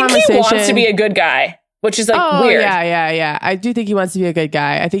think he wants to be a good guy. which is like weird. Yeah. I do think he wants to be a good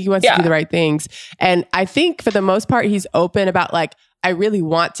guy. I think he wants to do the right things. And I think for the most part, he's open about like, I really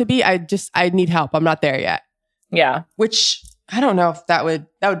want to be. I need help. I'm not there yet. Yeah. Which I don't know if that would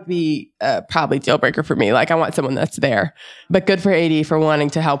be probably deal breaker for me. Like I want someone that's there, but good for AD for wanting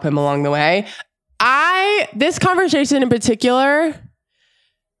to help him along the way. This conversation in particular,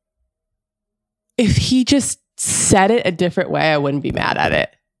 if he just said it a different way, I wouldn't be mad at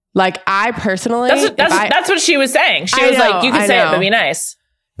it. Like I personally, that's what she was saying. She was like, you can say it, but be nice.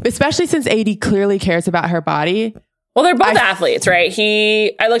 Especially since AD clearly cares about her body. Well, they're both athletes, right?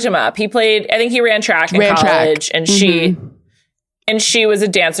 I looked him up. He played, I think he ran track in college, and she was a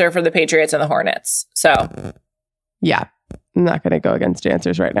dancer for the Patriots and the Hornets. So, yeah, I'm not going to go against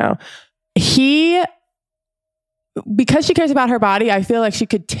dancers right now. Because she cares about her body, I feel like she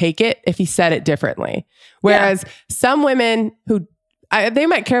could take it if he said it differently. Whereas some women who they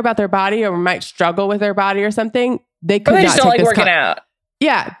might care about their body or might struggle with their body or something, they could not just don't like working out.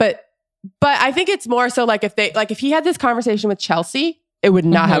 Yeah, but I think it's more so like if he had this conversation with Chelsea, it would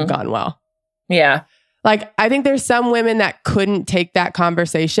not have gone well. Yeah. Like I think there's some women that couldn't take that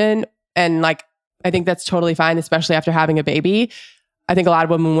conversation, and like I think that's totally fine, especially after having a baby. I think a lot of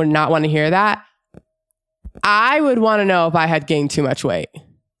women would not want to hear that. I would want to know if I had gained too much weight.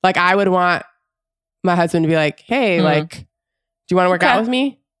 Like I would want my husband to be like, hey, like, do you want to work out with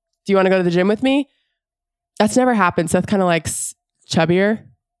me? Do you want to go to the gym with me? That's never happened. Seth kind of likes chubbier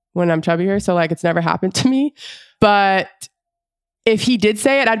when I'm chubbier. So like it's never happened to me. But if he did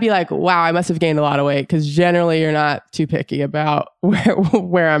say it, I'd be like, wow, I must have gained a lot of weight, because generally you're not too picky about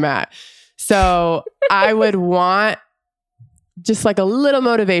where I'm at. So I would want just like a little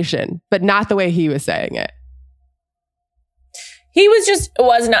motivation, but not the way he was saying it. It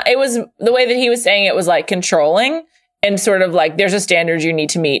was the way that he was saying it was like controlling and sort of like, there's a standard you need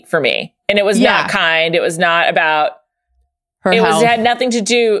to meet for me. And it was not kind. It was not about her health. It had nothing to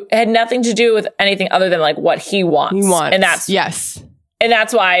do with anything other than like what he wants. And that's And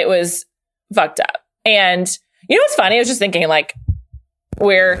that's why it was fucked up. And you know what's funny? I was just thinking, like,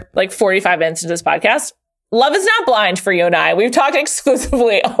 we're like 45 minutes into this podcast. Love is not blind for you and I. We've talked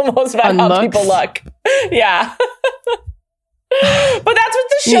exclusively almost about how people look. Yeah. But that's what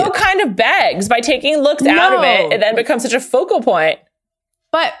the show kind of begs by taking looks out of it. It then becomes such a focal point.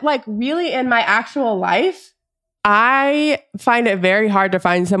 But like really in my actual life, I find it very hard to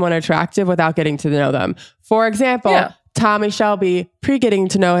find someone attractive without getting to know them. For example, Tommy Shelby, pre-getting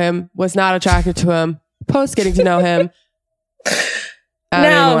to know him, was not attracted to him. Post getting to know him.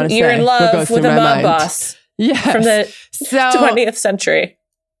 Now you're in love with a mob boss. Yes. From the 20th century.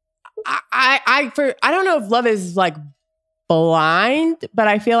 I don't know if love is like blind, but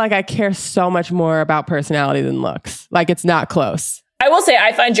I feel like I care so much more about personality than looks. Like it's not close. I will say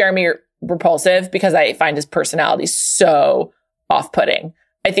I find Jeremy repulsive because I find his personality so off-putting.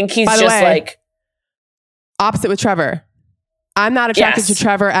 I think he's just like opposite with Trevor. I'm not attracted to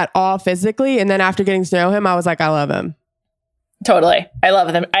Trevor at all physically, and then after getting to know him, I was like, I love him. Totally. I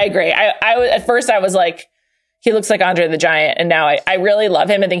love him. I agree. At first I was like, he looks like Andre the Giant, and now I really love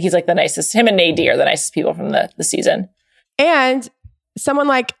him. I think he's like the nicest. Him and Nadine are the nicest people from the season. And someone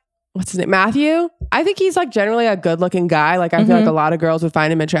like, what's his name? Matthew. I think he's like generally a good looking guy. Like I feel like a lot of girls would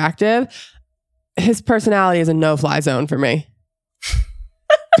find him attractive. His personality is a no-fly zone for me.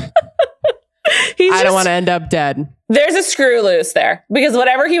 I don't want to end up dead. There's a screw loose there because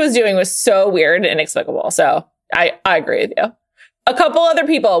whatever he was doing was so weird and inexplicable. So I agree with you. A couple other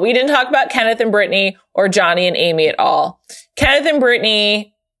people. We didn't talk about Kenneth and Brittany or Johnny and Amy at all. Kenneth and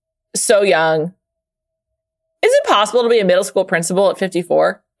Brittany, so young. Is it possible to be a middle school principal at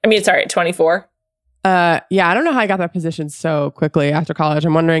 54? I mean, sorry, at 24? Yeah, I don't know how I got that position so quickly after college.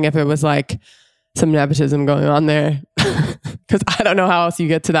 I'm wondering if it was like some nepotism going on there. Because I don't know how else you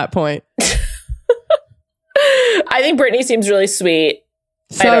get to that point. I think Brittany seems really sweet.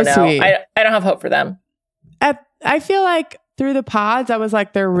 So I don't know. sweet. I don't have hope for them. I feel like through the pods, I was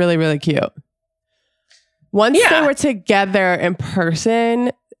like, they're really, really cute. Once they were together in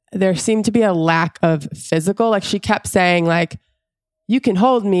person, there seemed to be a lack of physical. Like she kept saying like, you can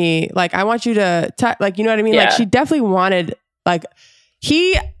hold me. Like, I want you to touch. Like, you know what I mean? Yeah. Like she definitely wanted like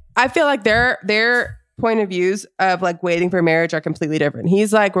I feel like their point of views of like waiting for marriage are completely different.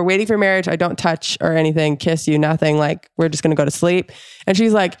 He's like, we're waiting for marriage. I don't touch or anything, kiss you, nothing. Like we're just going to go to sleep. And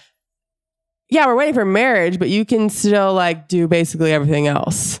she's like, yeah, we're waiting for marriage, but you can still like do basically everything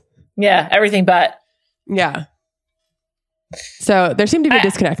else. Yeah. Everything but. Yeah. So there seemed to be a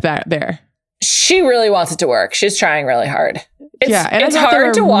disconnect there. She really wants it to work. She's trying really hard. And it's I thought hard they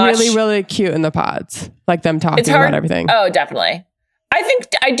were to watch. Really, really cute in the pods, like them talking about everything. Oh, definitely.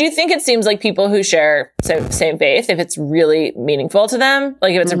 I do think it seems like people who share same faith, if it's really meaningful to them,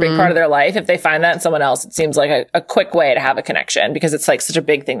 like if it's a big part of their life, if they find that in someone else, it seems like a quick way to have a connection because it's like such a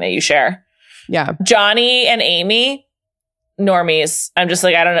big thing that you share. Yeah. Johnny and Amy, normies. I'm just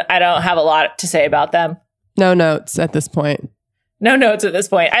like, I don't have a lot to say about them. No notes at this point.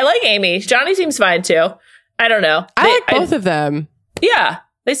 I like Amy. Johnny seems fine too. I don't know. I like both of them. Yeah.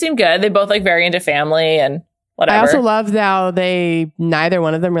 They seem good. They both like very into family and whatever. I also loved how neither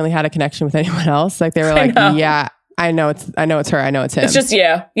one of them really had a connection with anyone else. Like they were like, yeah, I know it's her. I know it's him. It's just you.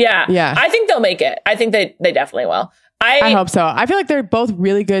 Yeah. Yeah. I think they'll make it. I think they definitely will. I hope so. I feel like they're both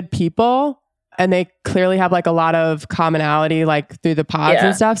really good people and they clearly have like a lot of commonality like through the pods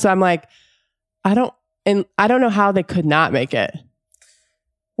and stuff. So I'm like, I don't know how they could not make it.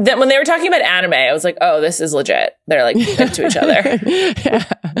 Then when they were talking about anime, I was like, oh, this is legit. They're like into each other. Yeah.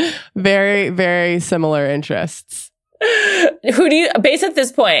 Very, very similar interests. Based at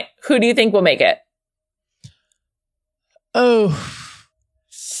this point, who do you think will make it? Oh,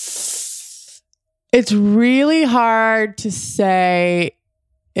 it's really hard to say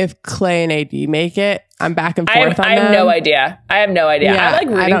if Clay and AD make it. I'm back and forth on them. I have no idea. Yeah, I like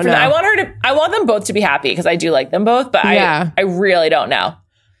rooting for them. I want them both to be happy because I do like them both, but I really don't know.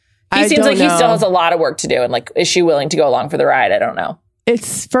 He seems like he still has a lot of work to do. And like, is she willing to go along for the ride? I don't know.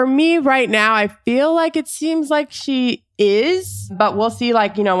 It's for me right now. I feel like it seems like she is, but we'll see.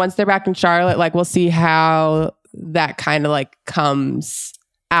 Like, once they're back in Charlotte, like we'll see how that kind of like comes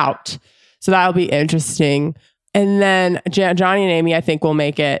out. So that'll be interesting. And then Johnny and Amy, I think will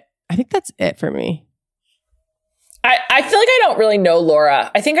make it. I think that's it for me. I feel like I don't really know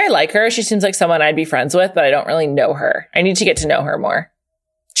Laura. I think I like her. She seems like someone I'd be friends with, but I don't really know her. I need to get to know her more.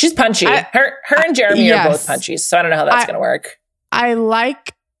 She's punchy. Her and Jeremy are both punchy, so I don't know how that's going to work. I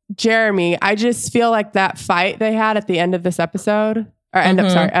like Jeremy. I just feel like that fight they had at the end of this episode, or end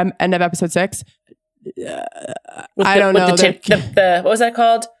of episode 6. I don't know. The what was that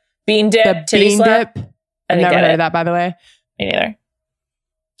called? Bean dip, the titty bean slap? dip. I've never heard of that, by the way. Me neither.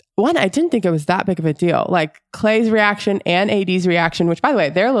 One, I didn't think it was that big of a deal. Like Clay's reaction and AD's reaction, which by the way,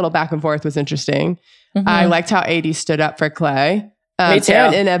 their little back and forth was interesting. I liked how AD stood up for Clay. Me too.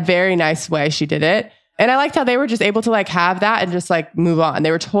 In a very nice way, she did it. And I liked how they were just able to like have that and just like move on.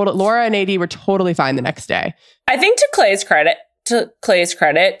 They were Laura and AD were totally fine the next day. I think to Clay's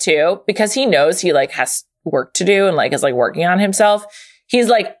credit too, because he knows he like has work to do and like is like working on himself. He's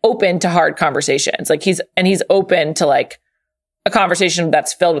like open to hard conversations. Like he's open to like a conversation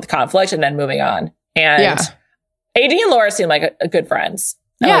that's filled with conflict and then moving on. And AD and Laura seem like a good friends.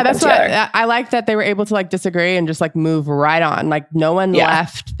 That's what I like, that they were able to like disagree and just like move right on. Like no one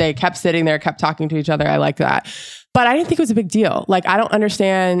left. They kept sitting there, kept talking to each other. I like that. But I didn't think it was a big deal. Like I don't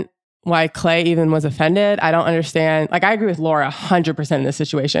understand why Clay even was offended. I don't understand. Like I agree with Laura 100% in this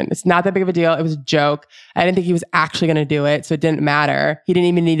situation. It's not that big of a deal. It was a joke. I didn't think he was actually going to do it. So it didn't matter. He didn't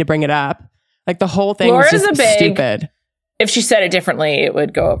even need to bring it up. Like the whole thing was just stupid. If she said it differently, it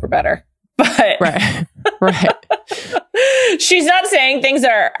would go over better. But right. She's not saying things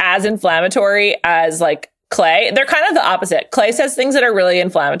that are as inflammatory as like Clay. They're kind of the opposite. Clay says things that are really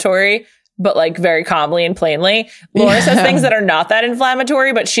inflammatory, but like very calmly and plainly. Laura says things that are not that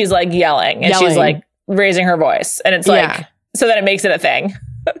inflammatory, but she's like yelling and she's like raising her voice. And it's like, so that it makes it a thing.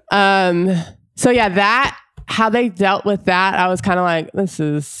 So yeah, how they dealt with that, I was kind of like, this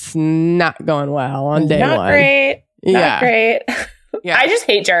is not going well on day one. Not great. Yeah. I just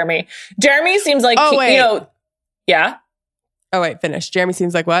hate Jeremy. Jeremy seems like, yeah. Oh, wait, finish. Jeremy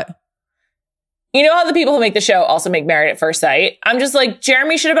seems like what? You know how the people who make the show also make Married at First Sight? I'm just like,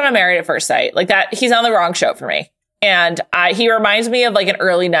 Jeremy should have been on Married at First Sight. Like that, he's on the wrong show for me. And he reminds me of like an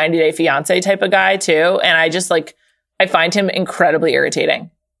early 90 Day Fiancé type of guy too. And I just like, I find him incredibly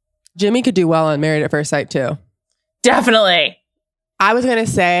irritating. Jimmy could do well on Married at First Sight too. Definitely. I was going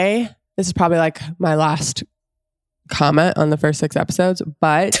to say, this is probably like my last comment on the first 6 episodes,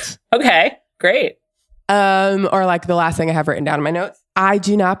 but okay, great. Or like the last thing I have written down in my notes. I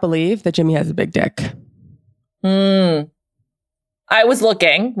do not believe that Jimmy has a big dick. I was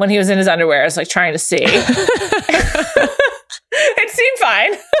looking when he was in his underwear. I was like trying to see. It seemed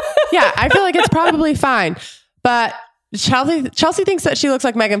fine. Yeah, I feel like it's probably fine. But Chelsea thinks that she looks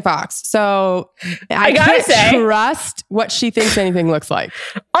like Megan Fox. So I can't trust what she thinks anything looks like.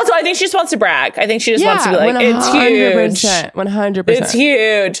 Also, I think she just wants to brag. I think she just wants to be like, 100%, it's huge. 100%. It's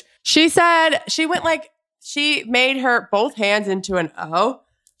huge. She said she went like, she made her both hands into an O.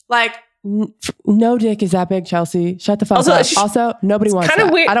 Like, no dick is that big, Chelsea. Shut the fuck up. Also, nobody wants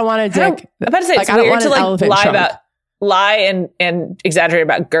that. Weird. I don't want a dick. I'm about to say, it's like, weird to like lie and exaggerate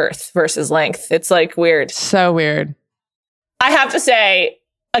about girth versus length. It's like weird. So weird. I have to say,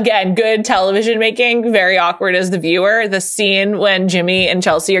 again, good television making, very awkward as the viewer. The scene when Jimmy and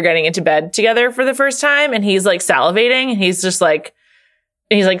Chelsea are getting into bed together for the first time and he's like salivating and he's just like,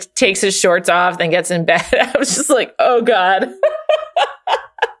 takes his shorts off, then gets in bed. I was just like, oh God.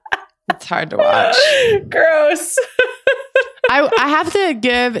 It's hard to watch. Gross. I have to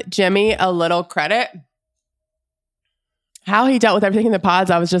give Jimmy a little credit. How he dealt with everything in the pods,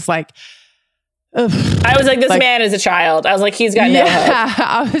 I was just like, ugh. I was like, this man is a child. I was like, he's got no hope.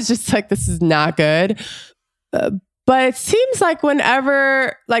 I was just like, this is not good. But it seems like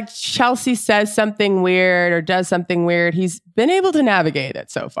whenever like Chelsea says something weird or does something weird, he's been able to navigate it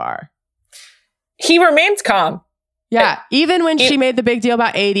so far. He remains calm. Yeah. Even when she made the big deal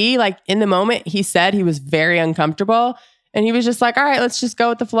about AD, like in the moment, he said he was very uncomfortable. And he was just like, all right, let's just go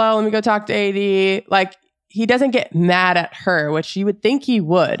with the flow. Let me go talk to AD. Like, he doesn't get mad at her, which you would think he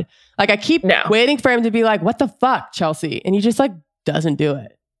would. Like, I keep waiting for him to be like, what the fuck, Chelsea? And he just like doesn't do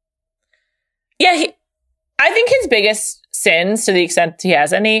it. Yeah. I think his biggest sins, to the extent he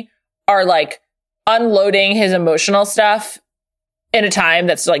has any, are like unloading his emotional stuff in a time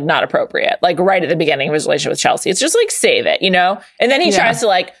that's like not appropriate, like right at the beginning of his relationship with Chelsea. It's just like, save it, you know? And then he tries to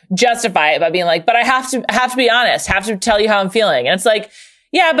like justify it by being like, but I have to be honest, have to tell you how I'm feeling. And it's like,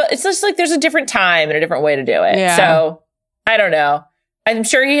 yeah, but it's just like, there's a different time and a different way to do it. Yeah. So I don't know. I'm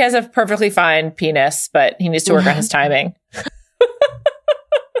sure he has a perfectly fine penis, but he needs to work on his timing.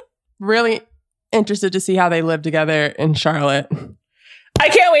 Really interested to see how they live together in Charlotte. I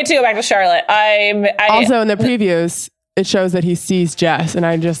can't wait to go back to Charlotte. Also in the previews, it shows that he sees Jess, and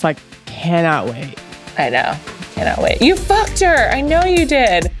I just like cannot wait. I know. Cannot wait. You fucked her. I know you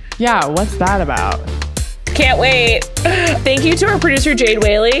did. Yeah, what's that about? Can't wait. Thank you to our producer, Jade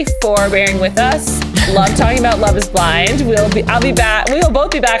Whaley, for bearing with us. Love talking about Love is Blind. I'll be back. We will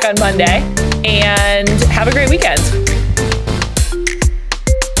both be back on Monday. And have a great weekend.